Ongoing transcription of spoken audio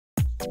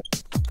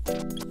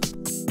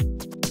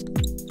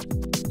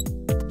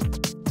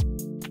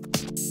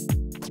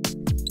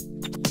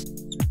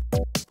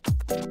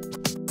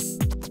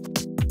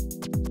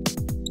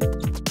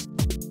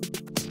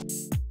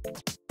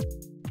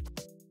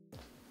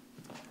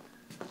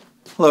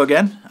Hello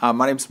again.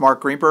 My name is Marc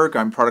Greenberg.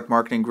 I'm Product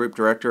Marketing Group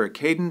Director at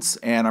Cadence,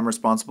 and I'm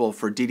responsible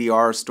for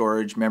DDR,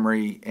 storage,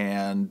 memory,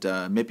 and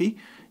MIPI.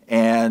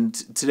 And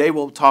today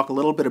we'll talk a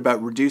little bit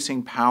about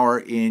reducing power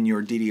in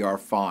your DDR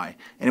PHY.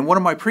 And in one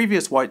of my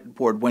previous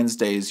Whiteboard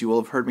Wednesdays, you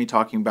will have heard me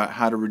talking about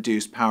how to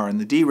reduce power in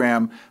the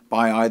DRAM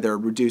by either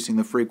reducing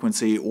the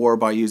frequency or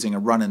by using a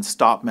run and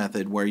stop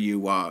method where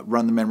you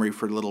run the memory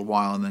for a little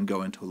while and then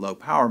go into a low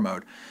power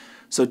mode.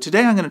 So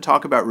today I'm going to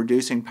talk about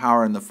reducing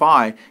power in the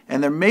PHY,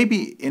 and there may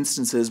be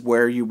instances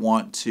where you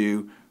want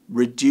to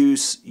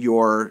reduce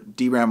your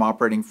DRAM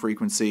operating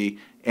frequency,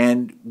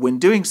 and when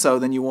doing so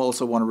then you will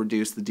also want to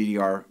reduce the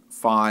DDR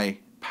PHY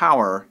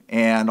power,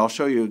 and I'll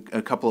show you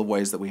a couple of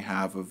ways that we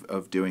have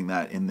of doing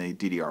that in the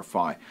DDR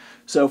PHY.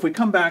 So if we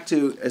come back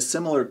to a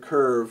similar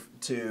curve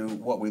to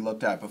what we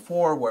looked at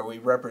before, where we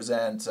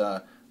represent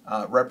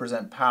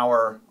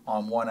power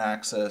on one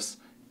axis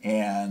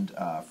and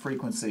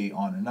frequency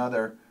on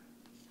another,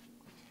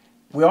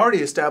 we already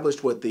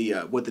established what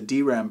the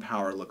DRAM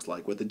power looks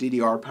like, what the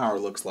DDR power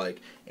looks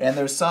like, and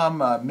there's some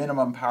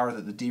minimum power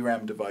that the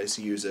DRAM device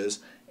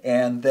uses,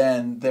 and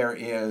then there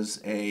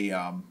is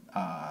a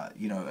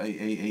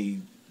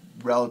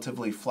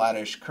relatively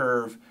flattish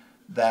curve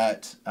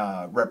that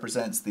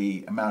represents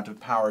the amount of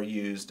power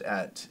used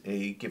at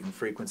a given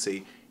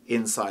frequency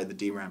inside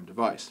the DRAM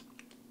device.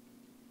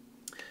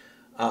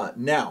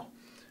 Now,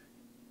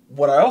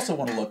 what I also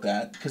want to look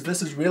at, because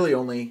this is really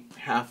only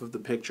half of the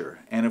picture,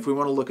 and if we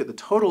want to look at the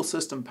total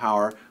system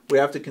power, we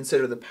have to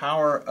consider the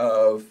power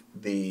of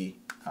the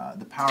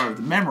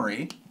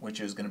memory, which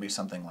is going to be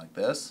something like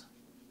this,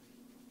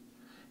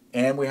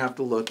 and we have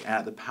to look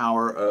at the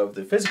power of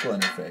the physical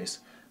interface,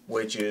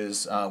 which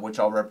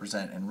I'll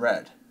represent in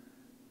red.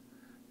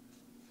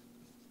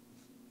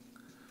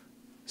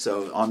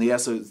 So on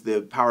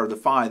the power of the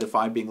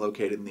PHY being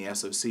located in the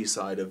SoC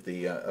side of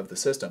the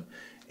system.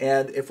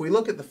 And if we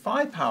look at the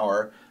PHY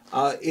power,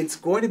 it's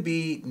going to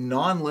be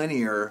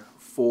nonlinear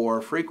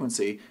for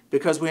frequency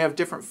because we have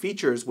different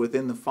features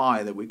within the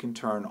PHY that we can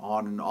turn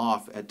on and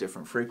off at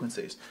different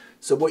frequencies.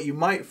 So what you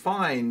might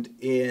find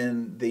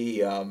in the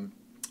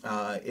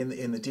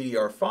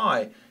DDR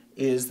PHY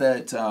is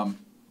that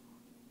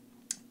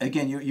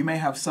again you may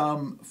have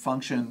some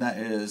function that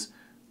is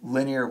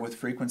linear with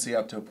frequency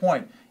up to a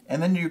point, and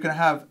then you're going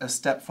to have a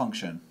step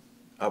function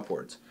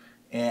upwards.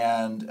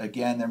 And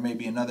again, there may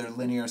be another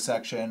linear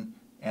section,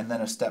 and then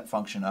a step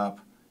function up,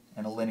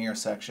 and a linear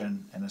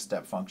section, and a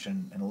step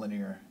function, and a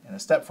linear, and a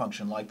step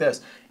function like this.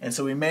 And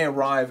so we may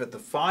arrive at the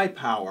PHY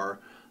power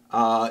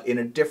in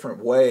a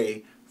different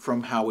way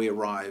from how we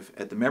arrive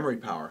at the memory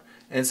power.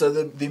 And so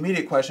the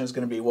immediate question is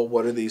going to be, well,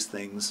 what are these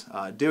things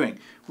doing?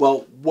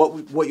 Well,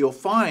 what you'll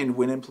find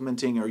when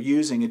implementing or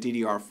using a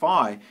DDR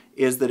PHY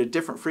is that at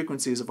different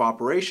frequencies of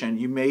operation,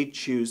 you may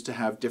choose to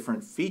have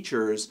different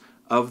features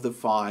of the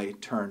PHY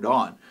turned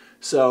on.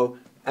 So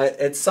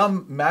at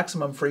some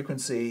maximum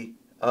frequency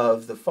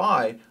of the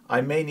PHY,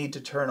 I may need to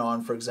turn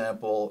on, for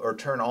example, or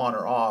turn on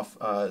or off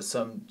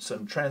some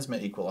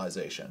transmit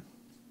equalization.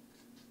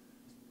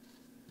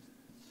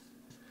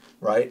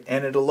 Right?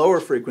 And at a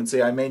lower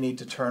frequency, I may need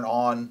to turn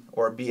on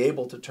or be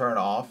able to turn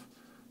off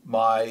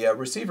my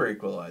receiver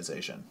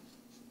equalization.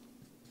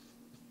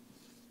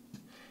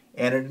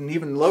 And at an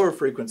even lower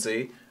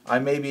frequency, I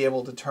may be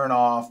able to turn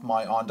off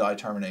my on-die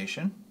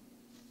termination.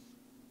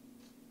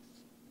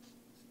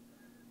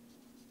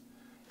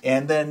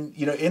 And then,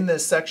 in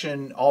this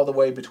section all the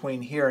way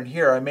between here and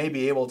here, I may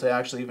be able to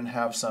actually even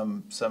have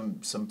some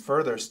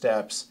further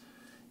steps,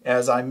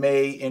 as I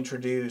may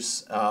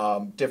introduce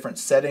different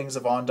settings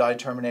of on-die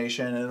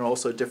termination and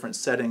also different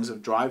settings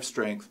of drive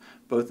strength,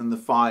 both in the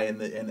PHY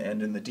and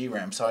in the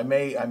DRAM. So I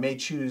may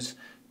choose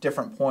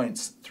different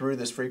points through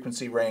this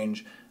frequency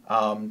range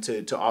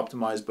to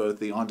optimize both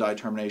the on-die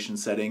termination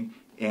setting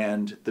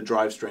and the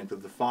drive strength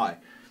of the PHY.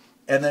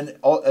 And then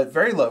at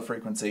very low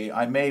frequency,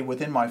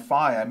 within my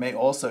PHY, I may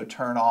also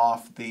turn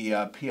off the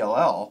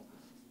PLL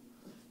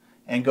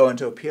and go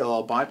into a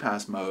PLL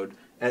bypass mode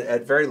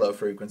at very low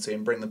frequency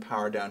and bring the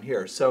power down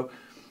here. So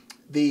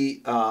the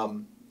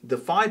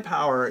PHY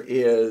power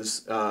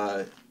is,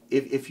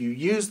 if you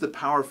use the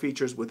power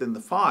features within the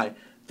PHY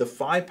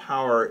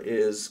power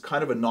is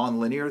kind of a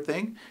non-linear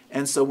thing.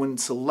 And so when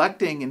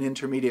selecting an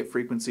intermediate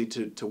frequency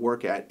to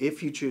work at,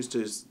 if you choose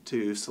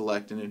to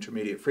select an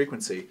intermediate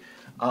frequency,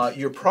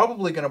 you're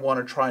probably going to want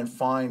to try and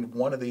find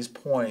one of these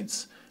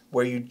points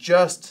where you're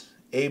just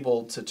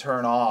able to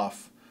turn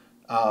off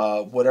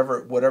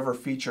whatever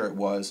feature it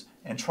was,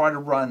 and try to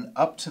run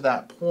up to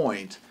that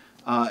point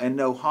and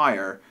no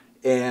higher.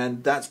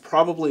 And that's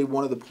probably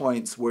one of the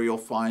points where you'll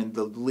find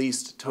the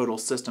least total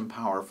system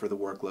power for the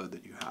workload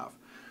that you have.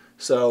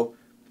 So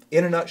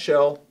in a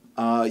nutshell,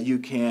 you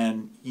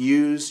can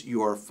use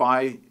your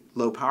PHY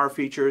low power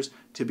features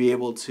to be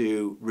able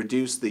to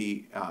reduce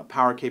the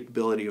power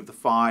capability of the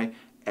PHY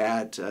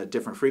at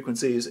different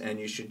frequencies, and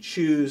you should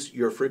choose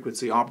your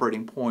frequency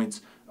operating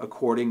points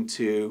according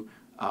to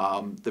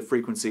the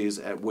frequencies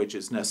at which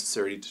it's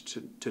necessary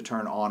to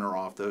turn on or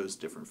off those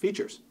different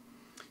features.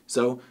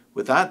 So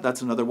with that,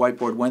 that's another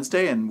Whiteboard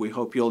Wednesday, and we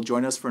hope you'll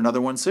join us for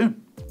another one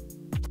soon.